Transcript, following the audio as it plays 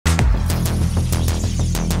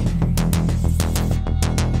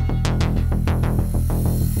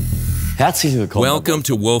Welcome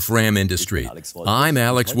to Wolfram Industrie. I'm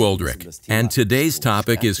Alex Woldrick, and today's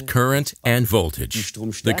topic is current and voltage.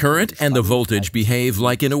 The current and the voltage behave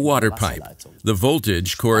like in a water pipe. The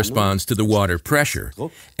voltage corresponds to the water pressure,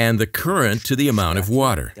 and the current to the amount of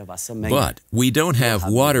water. But we don't have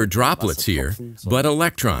water droplets here, but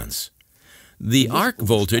electrons. The arc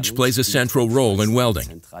voltage plays a central role in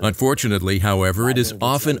welding. Unfortunately, however, it is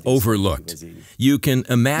often overlooked. You can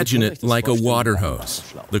imagine it like a water hose.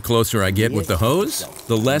 The closer I get with the hose,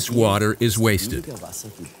 the less water is wasted.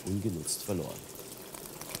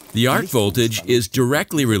 The arc voltage is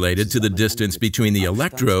directly related to the distance between the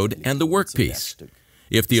electrode and the workpiece.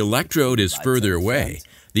 If the electrode is further away,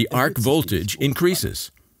 the arc voltage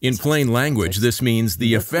increases. In plain language, this means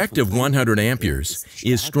the effect of 100 amperes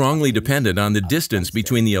is strongly dependent on the distance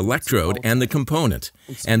between the electrode and the component,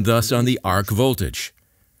 and thus on the arc voltage.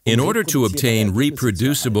 In order to obtain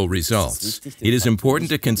reproducible results, it is important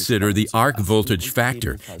to consider the arc voltage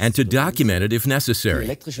factor and to document it if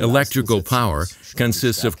necessary. Electrical power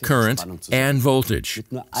consists of current and voltage.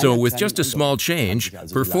 So with just a small change,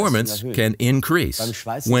 performance can increase.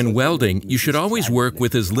 When welding, you should always work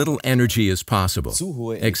with as little energy as possible.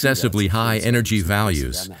 Excessively high energy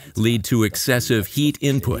values lead to excessive heat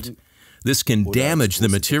input. This can damage the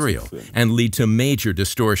material and lead to major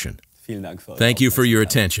distortion. Thank you for your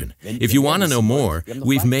attention. If you want to know more,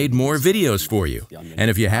 we've made more videos for you. And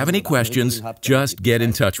if you have any questions, just get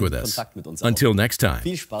in touch with us. Until next time,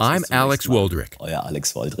 I'm Alex Woldrick.